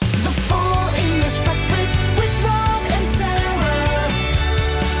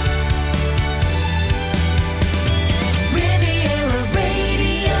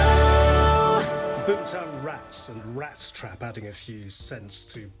chap adding a few cents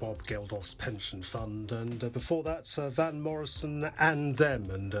to Bob Geldof's pension fund, and before that, Van Morrison and Them,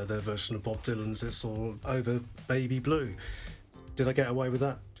 and their version of Bob Dylan's It's All Over Baby Blue. Did I get away with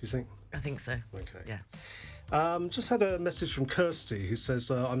that, do you think? I think so. Okay. Yeah. Just had a message from Kirsty who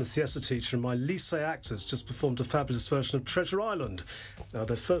says, I'm a theatre teacher and my lycée actors just performed a fabulous version of Treasure Island.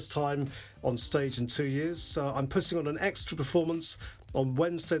 Their first time on stage in 2 years. I'm putting on an extra performance on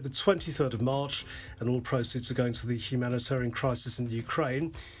Wednesday the 23rd of March, and all proceeds are going to the humanitarian crisis in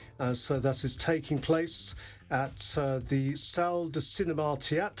Ukraine. So that is taking place at the Salle de Cinéma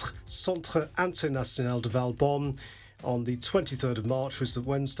Théâtre Centre International de Valbonne on the 23rd of March, which is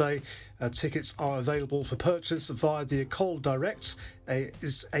Wednesday. Tickets are available for purchase via the École Direct,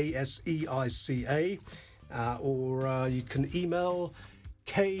 is ASEICA, or you can email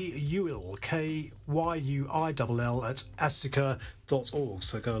KUIL, KYUILL at asica.org,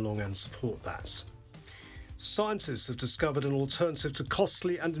 so go along and support that. Scientists have discovered an alternative to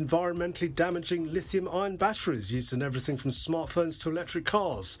costly and environmentally damaging lithium-ion batteries used in everything from smartphones to electric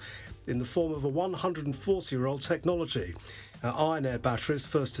cars, in the form of a 140-year-old technology. Iron air batteries,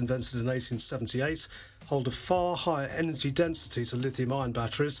 first invented in 1878, hold a far higher energy density to lithium-ion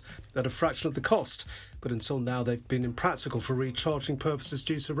batteries at a fraction of the cost, but until now they've been impractical for recharging purposes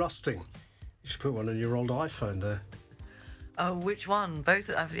due to rusting. You should put one on your old iPhone there. Oh, which one? Both?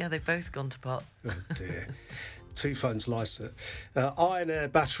 Yeah, they've both gone to pot. Oh dear. Two phones lice it. Iron air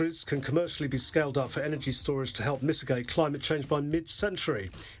batteries can commercially be scaled up for energy storage to help mitigate climate change by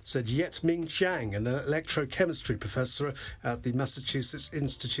mid-century, said Yet-Ming Jiang, an electrochemistry professor at the Massachusetts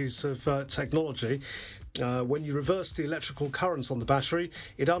Institute of Technology. When you reverse the electrical currents on the battery,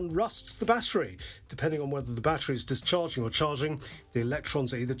 it unrusts the battery. Depending on whether the battery is discharging or charging, the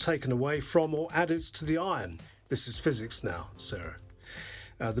electrons are either taken away from or added to the iron. This is physics now, Sarah.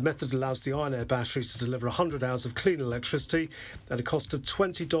 The method allows the iron air battery to deliver 100 hours of clean electricity at a cost of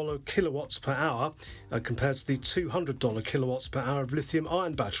 $20 kilowatts per hour, compared to the $200 kilowatts per hour of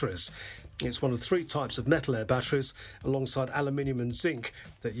lithium-ion batteries. It's one of three types of metal air batteries, alongside aluminium and zinc,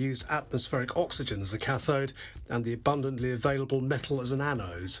 that use atmospheric oxygen as a cathode and the abundantly available metal as an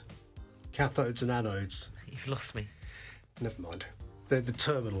anode. Cathodes and anodes. You've lost me. Never mind. They're the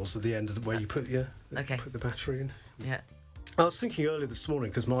terminals at the end of where you put the battery in. Yeah. I was thinking earlier this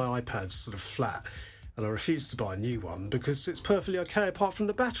morning, because my iPad's sort of flat, and I refused to buy a new one because it's perfectly okay apart from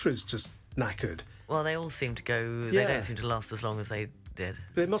the battery's just knackered. Well, they all seem to go... They don't seem to last as long as they did.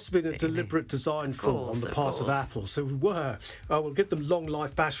 There must have been a deliberate design flaw on the part of Apple. So we'll get them long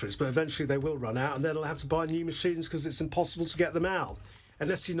life batteries, but eventually they will run out, and then I'll have to buy new machines because it's impossible to get them out,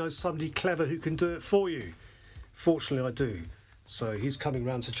 unless you know somebody clever who can do it for you. Fortunately, I do. So he's coming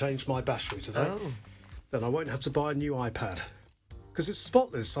round to change my battery today. Oh. Then I won't have to buy a new iPad. Because it's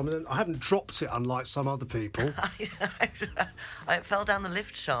spotless. I mean, I haven't dropped it, unlike some other people. It fell down the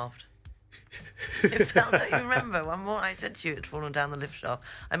lift shaft. It fell down. You remember one more? I said to you it had fallen down the lift shaft.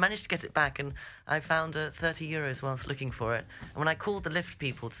 I managed to get it back, and I found €30 whilst looking for it. And when I called the lift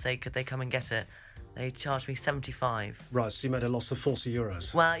people to say could they come and get it, they charged me 75. Right, so you made a loss of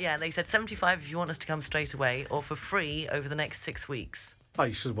 €40. Well, yeah, they said 75 if you want us to come straight away, or for free over the next 6 weeks. Oh,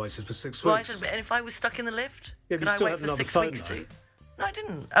 you should have waited for 6 Well, I weeks. said, and if I was stuck in the lift, Yeah, could but you I still wait have for another 6 phone, weeks though. too? No, I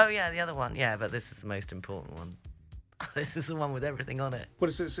didn't. Oh, yeah, the other one. Yeah, but this is the most important one. This is the one with everything on it. What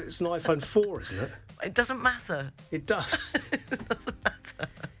is it? It's an iPhone 4, isn't it? It doesn't matter. It does. It doesn't matter.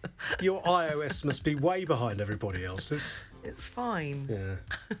 Your iOS must be way behind everybody else's. It's fine. Yeah.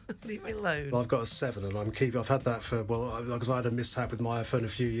 Leave me alone. Well, I've got a 7 and I've had that for, because I had a mishap with my iPhone a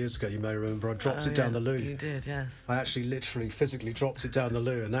few years ago, you may remember. I dropped it down the loo. You did, yes. I actually literally physically dropped it down the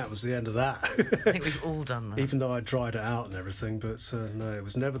loo, and that was the end of that. I think we've all done that. Even though I dried it out and everything, but no, it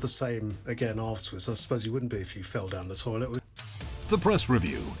was never the same again afterwards. I suppose you wouldn't be if you fell down the toilet. The Press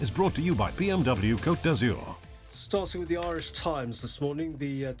Review is brought to you by BMW Côte d'Azur. Starting with the Irish Times this morning,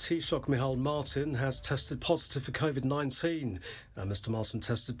 the Taoiseach Micheál Martin has tested positive for COVID-19. Mr Martin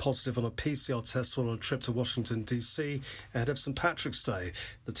tested positive on a PCR test while on a trip to Washington, D.C. ahead of St Patrick's Day.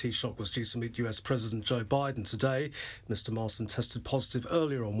 The Taoiseach was due to meet US President Joe Biden today. Mr Martin tested positive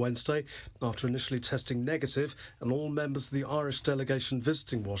earlier on Wednesday after initially testing negative, and all members of the Irish delegation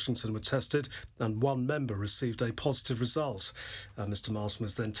visiting Washington were tested, and one member received a positive result. Mr Martin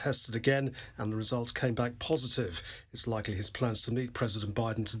was then tested again, and the results came back positive. It's likely his plans to meet President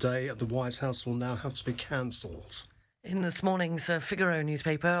Biden today at the White House will now have to be cancelled. In this morning's Figaro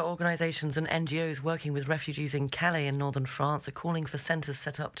newspaper, organisations and NGOs working with refugees in Calais in northern France are calling for centres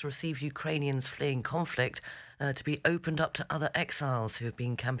set up to receive Ukrainians fleeing conflict to be opened up to other exiles who have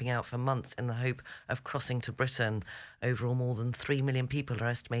been camping out for months in the hope of crossing to Britain. Overall, more than 3 million people are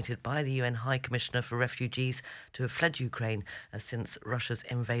estimated by the UN High Commissioner for Refugees to have fled Ukraine since Russia's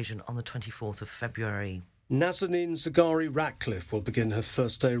invasion on the 24th of February. Nazanin Zaghari-Ratcliffe will begin her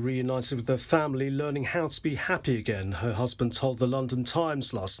first day reunited with her family, learning how to be happy again. Her husband told the London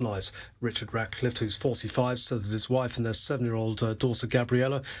Times last night. Richard Ratcliffe, who's 45, said that his wife and their 7-year-old daughter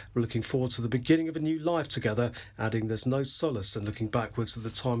Gabriella were looking forward to the beginning of a new life together, adding there's no solace in looking backwards at the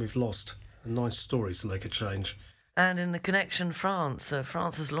time we've lost. A nice story to make a change. And in the Connection France,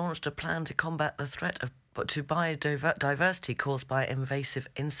 France has launched a plan to combat the threat to biodiversity caused by invasive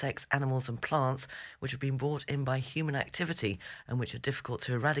insects, animals and plants which have been brought in by human activity and which are difficult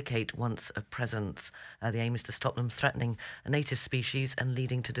to eradicate once of presence. The aim is to stop them threatening a native species and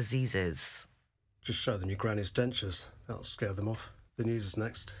leading to diseases. Just show them your granny's dentures. That'll scare them off. The news is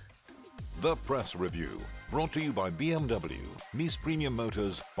next. The Press Review, brought to you by BMW, Nice Premium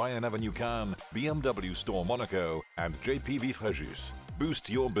Motors, Bayern Avenue Cannes, BMW Store Monaco, and JPV Fréjus. Boost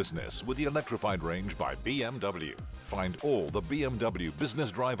your business with the electrified range by BMW. Find all the BMW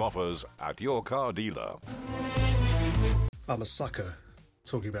Business Drive offers at your car dealer. I'm a sucker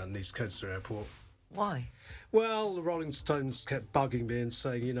talking about Nice Coaster Airport. Why? Well, the Rolling Stones kept bugging me and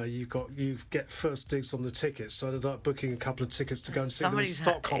saying, you get first digs on the tickets. So I ended up booking a couple of tickets to go and see them in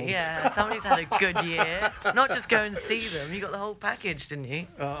Stockholm. Somebody's had a good year. Not just go and see them. You got the whole package, didn't you?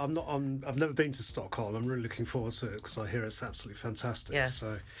 I've never been to Stockholm. I'm really looking forward to it because I hear it's absolutely fantastic. Yes,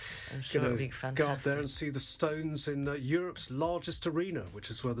 so I'm sure it'll be fantastic. Go up there and see the Stones in Europe's largest arena, which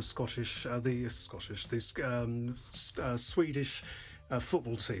is where the Swedish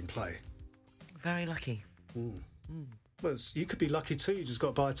football team play. Very lucky. Well, you could be lucky too. You just got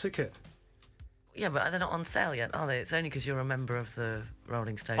to buy a ticket. Yeah, but they're not on sale yet, are they? It's only because you're a member of the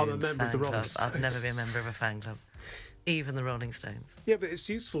Rolling Stones. I'm a member of the Rolling Stones. I've never been a member of a fan club, even the Rolling Stones. Yeah, but it's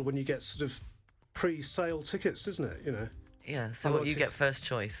useful when you get sort of pre-sale tickets, isn't it? You know. Yeah. So what, you get first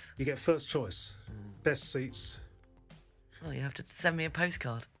choice. You get first choice, best seats. Well, you have to send me a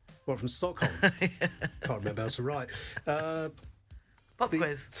postcard. What, from Stockholm? Yeah. Can't remember how to write. Pop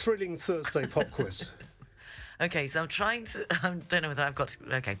quiz. Thrilling Thursday pop quiz. Okay, so I don't know whether I've got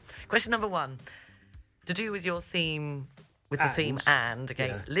to, okay. Question number 1. To do with your theme, the theme and, okay.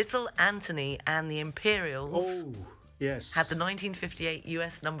 Yeah. Little Anthony and the Imperials. Oh, yes. Had the 1958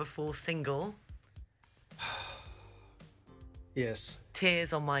 US number 4 single. Yes.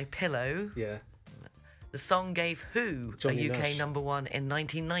 Tears on My Pillow. Yeah. The song gave who Johnny a UK Nash. number 1 in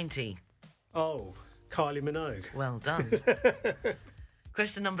 1990? Oh, Kylie Minogue. Well done.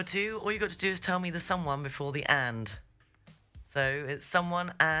 Question number 2. All you got to do is tell me the someone before the and. So it's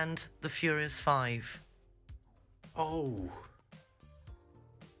someone and the Furious 5. Oh.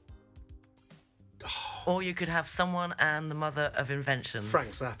 Or you could have someone and the mother of inventions. Frank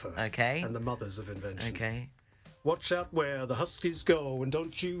Zappa. Okay. And the mothers of invention. Okay. Watch out where the huskies go and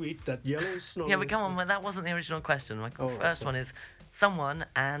don't you eat that yellow snow. Yeah, but come on, that wasn't the original question. My first one is someone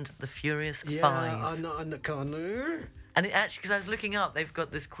and the Furious 5. I know. And it actually, because I was looking up, they've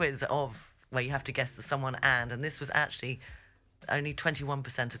got this quiz of where you have to guess the someone and this was actually only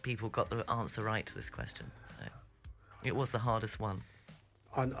 21% of people got the answer right to this question. So it was the hardest one.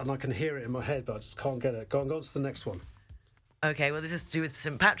 And I can hear it in my head, but I just can't get it. Go on to the next one. Okay, well, this is to do with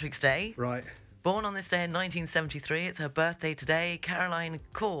St. Patrick's Day. Right. Born on this day in 1973, it's her birthday today. Caroline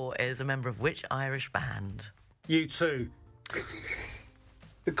Corr is a member of which Irish band? U2.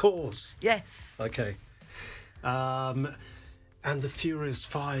 The Corrs. Yes. Okay. And the Furious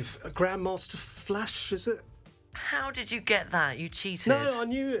 5. Grandmaster Flash, is it? How did you get that? You cheated. No, I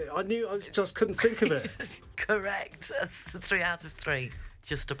knew it. I just couldn't think of it. Correct. That's 3 out of 3.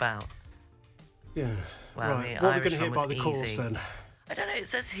 Just about. Yeah. Well, right. The What are we Irish going to hear by the easy. Corrs then? I don't know. It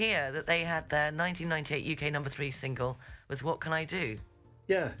says here that they had their 1998 UK number 3 single was What Can I Do?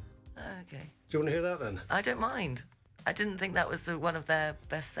 Yeah. Okay. Do you want to hear that then? I don't mind. I didn't think that was one of their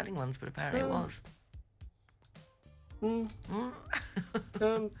best-selling ones, but apparently it was.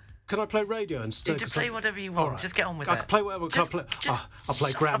 Can I play radio instead? You can play whatever you want. Right. Just get on with I it. can play whatever. I'll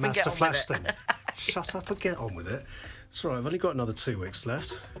play Grandmaster Flash then. then. Shut up and get on with it. It's all right. I've only got another 2 weeks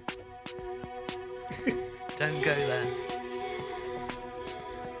left. Don't go there.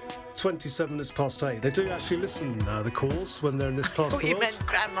 27 minutes past 8. They do actually listen, the calls, when they're in this part of the You world. meant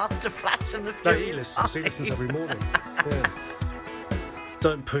Grandmaster Flash and the No, Furious he listens. He 5. listens every morning. Yeah.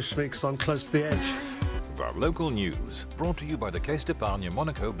 Don't push me because I'm close to the edge. The local news, brought to you by the Caisse d'Epargne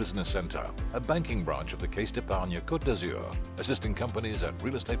Monaco Business Centre, a banking branch of the Caisse d'Epargne Côte d'Azur, assisting companies and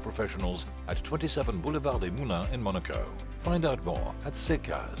real estate professionals at 27 Boulevard des Moulins in Monaco. Find out more at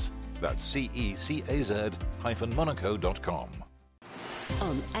CECAZ. That's CECAZ-monaco.com.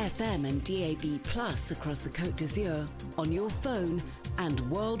 On FM and DAB Plus across the Côte d'Azur, on your phone and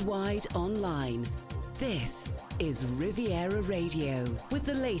worldwide online. This is Riviera Radio with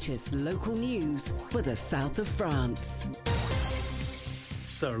the latest local news for the south of France.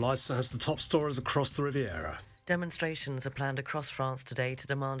 Sarah Lyson has the top stories across the Riviera. Demonstrations are planned across France today to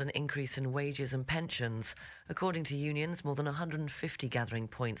demand an increase in wages and pensions. According to unions, more than 150 gathering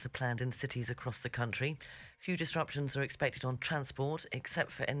points are planned in cities across the country. Few disruptions are expected on transport,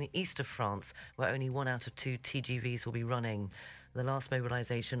 except for in the east of France, where only 1 out of 2 TGVs will be running. The last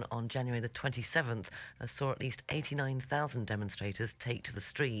mobilisation on January the 27th saw at least 89,000 demonstrators take to the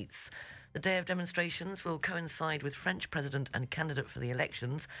streets. The day of demonstrations will coincide with French President and candidate for the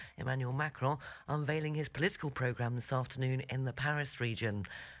elections, Emmanuel Macron, unveiling his political programme this afternoon in the Paris region.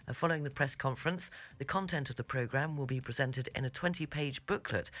 Following the press conference, the content of the programme will be presented in a 20-page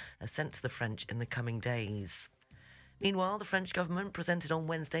booklet sent to the French in the coming days. Meanwhile, the French government presented on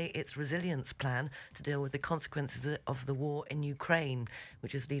Wednesday its resilience plan to deal with the consequences of the war in Ukraine,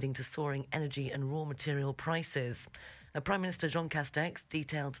 which is leading to soaring energy and raw material prices. Prime Minister Jean Castex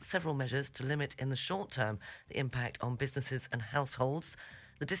detailed several measures to limit in the short term the impact on businesses and households.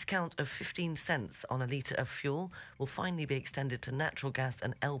 The discount of 15 cents on a litre of fuel will finally be extended to natural gas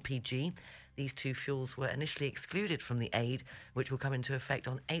and LPG. These two fuels were initially excluded from the aid, which will come into effect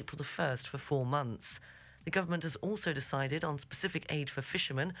on April the 1st for 4 months. The government has also decided on specific aid for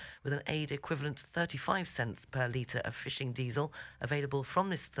fishermen, with an aid equivalent to 35 cents per litre of fishing diesel available from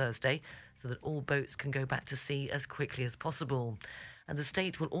this Thursday, so that all boats can go back to sea as quickly as possible. And the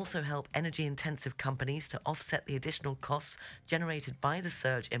state will also help energy-intensive companies to offset the additional costs generated by the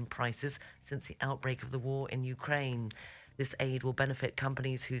surge in prices since the outbreak of the war in Ukraine. This aid will benefit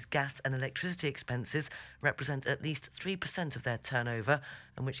companies whose gas and electricity expenses represent at least 3% of their turnover,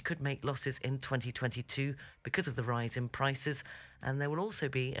 and which could make losses in 2022 because of the rise in prices. And there will also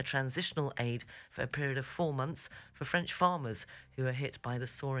be a transitional aid for a period of 4 months for French farmers who are hit by the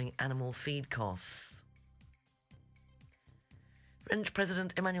soaring animal feed costs. French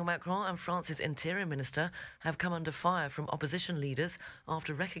President Emmanuel Macron and France's Interior Minister have come under fire from opposition leaders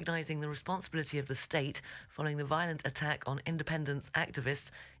after recognising the responsibility of the state following the violent attack on independence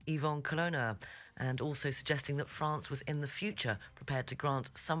activist Yvon Colonna, and also suggesting that France was in the future prepared to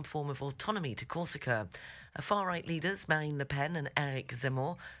grant some form of autonomy to Corsica. Far-right leaders Marine Le Pen and Éric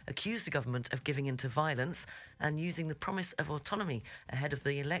Zemmour accused the government of giving in to violence and using the promise of autonomy ahead of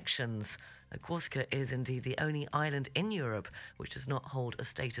the elections. Corsica is indeed the only island in Europe which does not hold a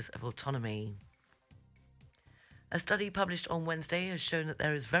status of autonomy. A study published on Wednesday has shown that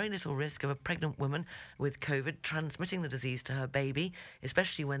there is very little risk of a pregnant woman with COVID transmitting the disease to her baby,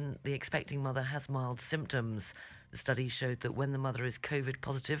 especially when the expecting mother has mild symptoms. The study showed that when the mother is COVID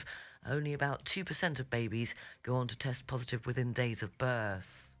positive, only about 2% of babies go on to test positive within days of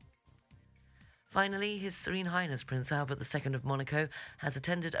birth. Finally, His Serene Highness Prince Albert II of Monaco has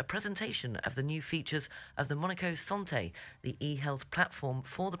attended a presentation of the new features of the Monaco Santé, the e-health platform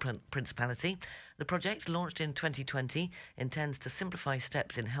for the Principality. The project, launched in 2020, intends to simplify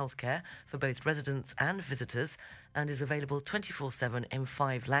steps in healthcare for both residents and visitors and is available 24/7 in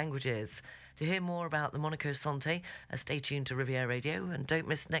 5 languages. To hear more about the Monaco Santé, stay tuned to Riviera Radio and don't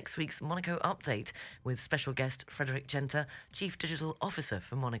miss next week's Monaco Update with special guest Frederic Genta, Chief Digital Officer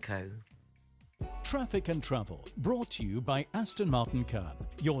for Monaco. Traffic and Travel, brought to you by Aston Martin Cannes,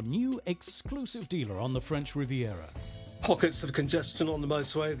 your new exclusive dealer on the French Riviera. Pockets of congestion on the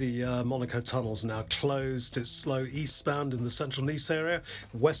motorway. The Monaco tunnel's now closed. It's slow eastbound in the central Nice area,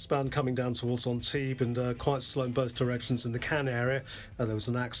 westbound coming down towards Antibes, and quite slow in both directions in the Cannes area. There was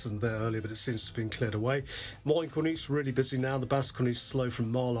an accident there earlier, but it seems to have been cleared away. Morning Corniche really busy now. The Basse Corniche slow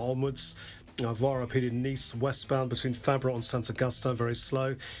from Marle onwards. Vara repeated Nice westbound between Fabra and Saint-Augustin, very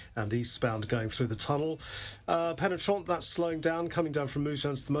slow, and eastbound going through the tunnel. Penetrant, that's slowing down, coming down from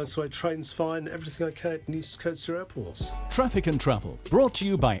Mougins to the motorway. Train's fine, everything okay at Nice Côte d'Azur airports. Traffic and Travel, brought to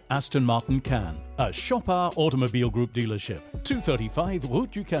you by Aston Martin Cannes, a Chopard Automobile Group dealership, 235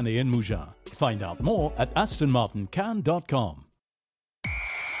 Route du Canet in Mougins. Find out more at astonmartincannes.com.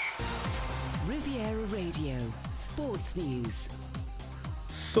 Riviera Radio, Sports News.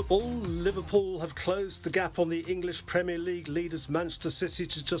 Football, Liverpool have closed the gap on the English Premier League leaders Manchester City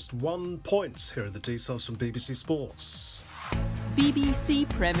to just 1 point. Here are the details from BBC Sports. BBC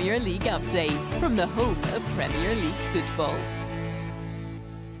Premier League update from the home of Premier League football.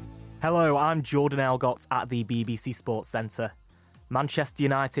 Hello, I'm Jordan Elgott at the BBC Sports Centre. Manchester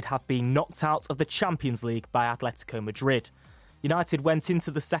United have been knocked out of the Champions League by Atletico Madrid. United went into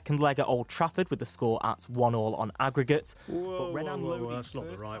the second leg at Old Trafford with the score at 1-1 on aggregate. Whoa, that's not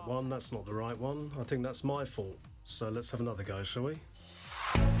the right one. That's not the right one. I think that's my fault. So let's have another go, shall we?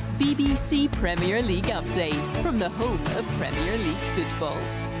 BBC Premier League update from the home of Premier League football.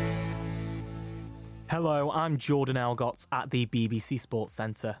 Hello, I'm Jordan Elgott at the BBC Sports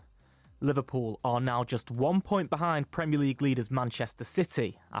Centre. Liverpool are now just 1 point behind Premier League leaders Manchester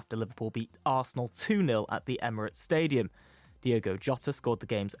City after Liverpool beat Arsenal 2-0 at the Emirates Stadium. Diogo Jota scored the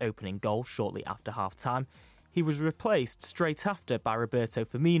game's opening goal shortly after half-time. He was replaced straight after by Roberto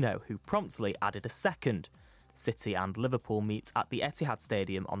Firmino, who promptly added a second. City and Liverpool meet at the Etihad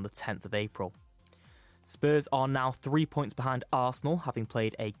Stadium on the 10th of April. Spurs are now 3 points behind Arsenal, having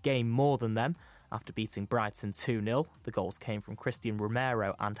played a game more than them. After beating Brighton 2-0, the goals came from Christian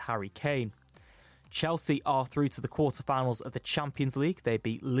Romero and Harry Kane. Chelsea are through to the quarter-finals of the Champions League. They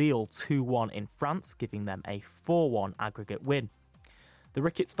beat Lille 2-1 in France, giving them a 4-1 aggregate win. The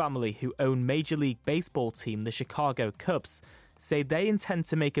Ricketts family, who own Major League Baseball team the Chicago Cubs, say they intend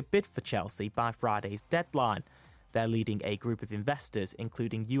to make a bid for Chelsea by Friday's deadline. They're leading a group of investors,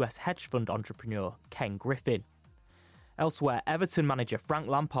 including US hedge fund entrepreneur Ken Griffin. Elsewhere, Everton manager Frank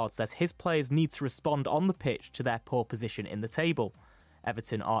Lampard says his players need to respond on the pitch to their poor position in the table.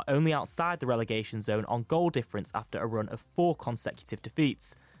 Everton are only outside the relegation zone on goal difference after a run of 4 consecutive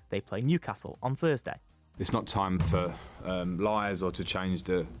defeats. They play Newcastle on Thursday. It's not time for lies or to change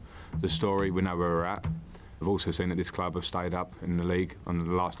the story. We know where we're at. We've also seen that this club have stayed up in the league on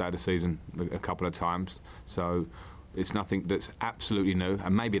the last day of the season a couple of times. So it's nothing that's absolutely new,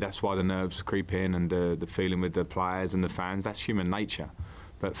 and maybe that's why the nerves creep in and the feeling with the players and the fans. That's human nature.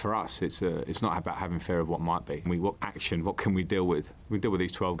 But for us, it's not about having fear of what might be. What can we deal with? We deal with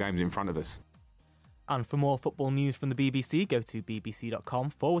these 12 games in front of us. And for more football news from the BBC, go to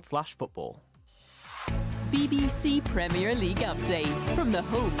bbc.com/football. BBC Premier League update from the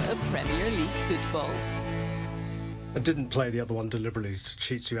home of Premier League football. I didn't play the other one deliberately to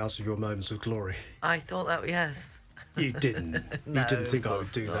cheat you out of your moments of glory. I thought that, yes. You didn't. No, you didn't think of I would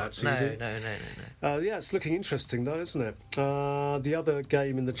course do not. that, so No, you did? No. Yeah, it's looking interesting though, isn't it? The other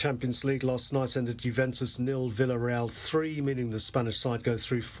game in the Champions League last night ended Juventus 0, Villarreal 3, meaning the Spanish side go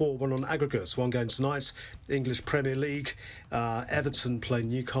through 4-1 on aggregates. One game tonight, English Premier League. Everton play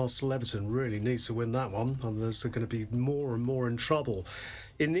Newcastle. Everton really needs to win that one, others are going to be more and more in trouble.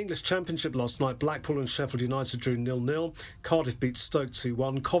 In the English Championship last night, Blackpool and Sheffield United drew 0-0. Cardiff beat Stoke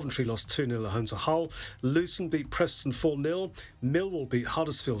 2-1. Coventry lost 2-0 at home to Hull. Luton beat Preston 4-0. Millwall beat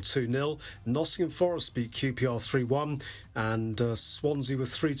Huddersfield 2-0. Nottingham Forest beat QPR 3-1. And Swansea were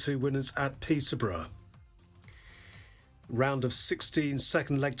 3-2 winners at Peterborough. Round of 16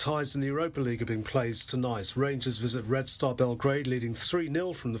 second leg ties in the Europa League are being played tonight. Rangers visit Red Star Belgrade, leading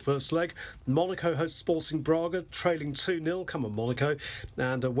 3-0 from the first leg. Monaco hosts Sporting Braga, trailing 2-0. Come on, Monaco.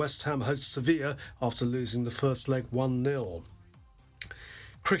 And West Ham hosts Sevilla after losing the first leg 1-0.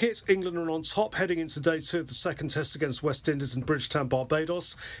 Cricket, England are on top heading into day 2 of the second test against West Indies in Bridgetown,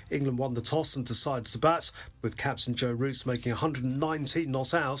 Barbados. England won the toss and decided to bat, with captain Joe Root making 119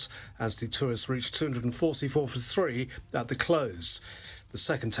 not out as the tourists reached 244 for 3 at the close. The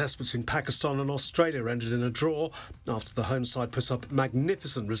second test between Pakistan and Australia ended in a draw after the home side put up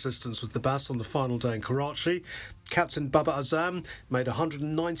magnificent resistance with the bat on the final day in Karachi. Captain Babar Azam made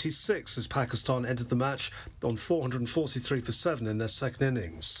 196 as Pakistan entered the match on 443 for 7 in their second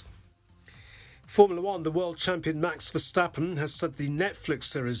innings. Formula One, the world champion Max Verstappen has said the Netflix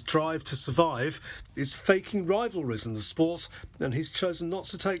series Drive to Survive is faking rivalries in the sport and he's chosen not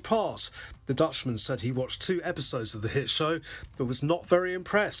to take part. The Dutchman said he watched 2 episodes of the hit show but was not very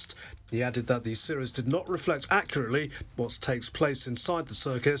impressed. He added that the series did not reflect accurately what takes place inside the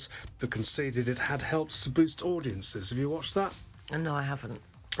circus but conceded it had helped to boost audiences. Have you watched that? No, I haven't.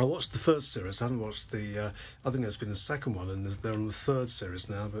 I watched the first series. I haven't watched the... I think there's been a second one and they're on the third series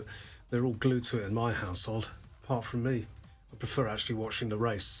now, but they're all glued to it in my household, apart from me. I prefer actually watching the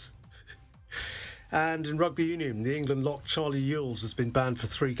race. And in rugby union, the England lock Charlie Ewels has been banned for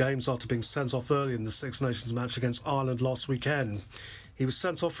 3 games after being sent off early in the Six Nations match against Ireland last weekend. He was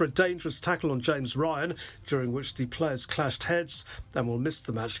sent off for a dangerous tackle on James Ryan, during which the players clashed heads, and will miss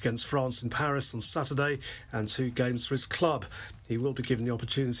the match against France in Paris on Saturday and 2 games for his club. He will be given the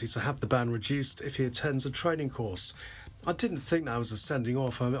opportunity to have the ban reduced if he attends a training course. I didn't think that was a sending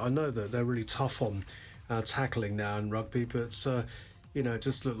off. I know that they're really tough on tackling now in rugby, but it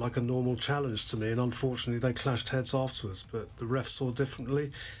just looked like a normal challenge to me, and unfortunately they clashed heads afterwards, but the refs saw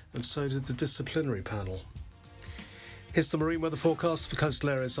differently and so did the disciplinary panel. Here's the marine weather forecast for coastal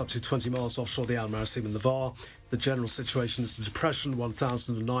areas up to 20 miles offshore the Al Maritime and the Var. The general situation is a depression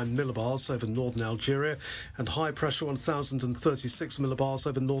 1009 millibars over northern Algeria and high pressure 1036 millibars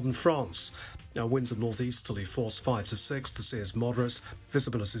over northern France. Now, winds are northeasterly, force 5 to 6. The sea is moderate.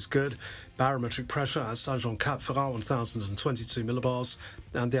 Visibility is good. Barometric pressure at Saint-Jean-Cap-Ferrat 1022 millibars.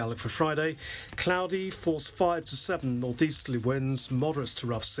 And the outlook for Friday: cloudy, force 5 to 7. Northeasterly winds, moderate to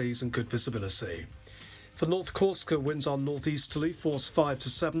rough seas and good visibility. For North Corsica, winds are northeasterly, force 5 to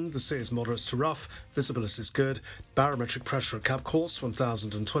 7. The sea is moderate to rough. Visibility is good. Barometric pressure at Cap Corse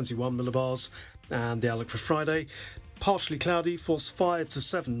 1021 millibars. And the outlook for Friday: partially cloudy, force 5 to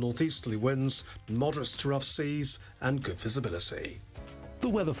 7. Northeasterly winds, moderate to rough seas and good visibility. The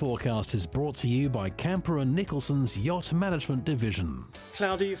weather forecast is brought to you by Camper & Nicholson's Yacht Management Division.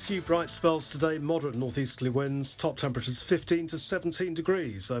 Cloudy, a few bright spells today, moderate northeasterly winds, top temperatures 15 to 17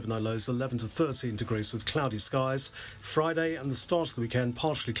 degrees, overnight lows 11 to 13 degrees with cloudy skies. Friday and the start of the weekend,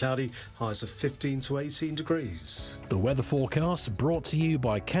 partially cloudy, highs of 15 to 18 degrees. The weather forecast brought to you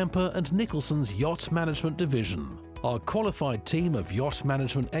by Camper & Nicholson's Yacht Management Division. Our qualified team of yacht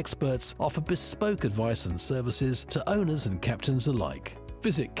management experts offer bespoke advice and services to owners and captains alike.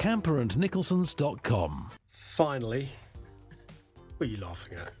 Visit camperandnicholsons.com. Finally, what are you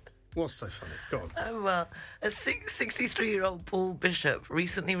laughing at? What's so funny? Go on. Oh, well, a 63-year-old Paul Bishop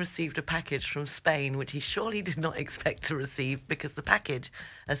recently received a package from Spain, which he surely did not expect to receive because the package,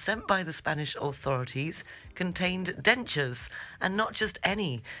 sent by the Spanish authorities, contained dentures, and not just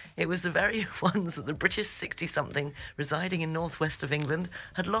any. It was the very ones that the British 60-something residing in northwest of England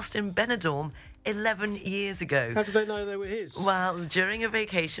had lost in Benidorm 11 years ago. How did they know they were his? Well, during a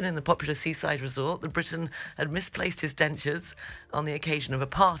vacation in the popular seaside resort, the Briton had misplaced his dentures on the occasion of a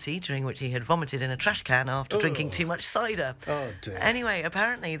party during which he had vomited in a trash can after drinking too much cider. Oh, dear. Anyway,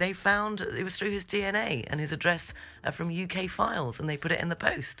 apparently they found it was through his DNA and his address from UK files, and they put it in the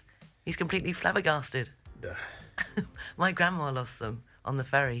post. He's completely flabbergasted. My grandma lost them on the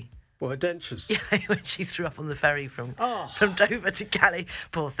ferry. Well, her dentures. Yeah, when she threw up on the ferry from Dover to Calais.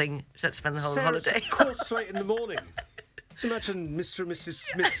 Poor thing. She had to spend the whole holiday. Of course, straight in the morning. So imagine Mr. and Mrs.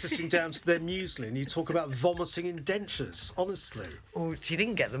 Smith sitting down to their muesli and you talk about vomiting in dentures, honestly. Well, she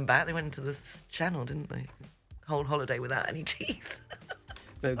didn't get them back. They went into the channel, didn't they? Whole holiday without any teeth.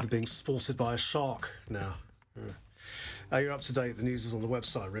 They're being sported by a shark now. You're up to date. The news is on the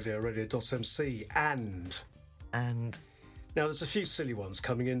website, rivieradio.mc. And now, there's a few silly ones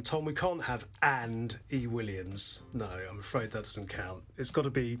coming in. Tom, we can't have and E. Williams. No, I'm afraid that doesn't count. It's got to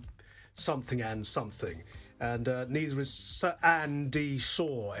be something and something. And neither is Andy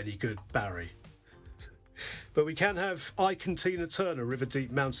Shaw any good, Barry. But we can have Ike and Tina Turner, River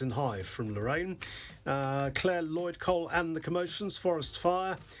Deep Mountain High from Lorraine. Claire Lloyd Cole and the Commotions, Forest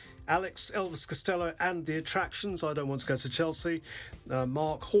Fire. Alex, Elvis Costello and the Attractions, I Don't Want to Go to Chelsea.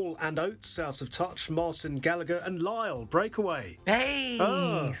 Mark, Hall and Oates, Out of Touch. Martin Gallagher and Lyle, Breakaway. Hey,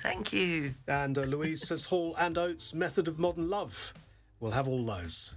 thank you. And Louise says Hall and Oates, Method of Modern Love. We'll have all those.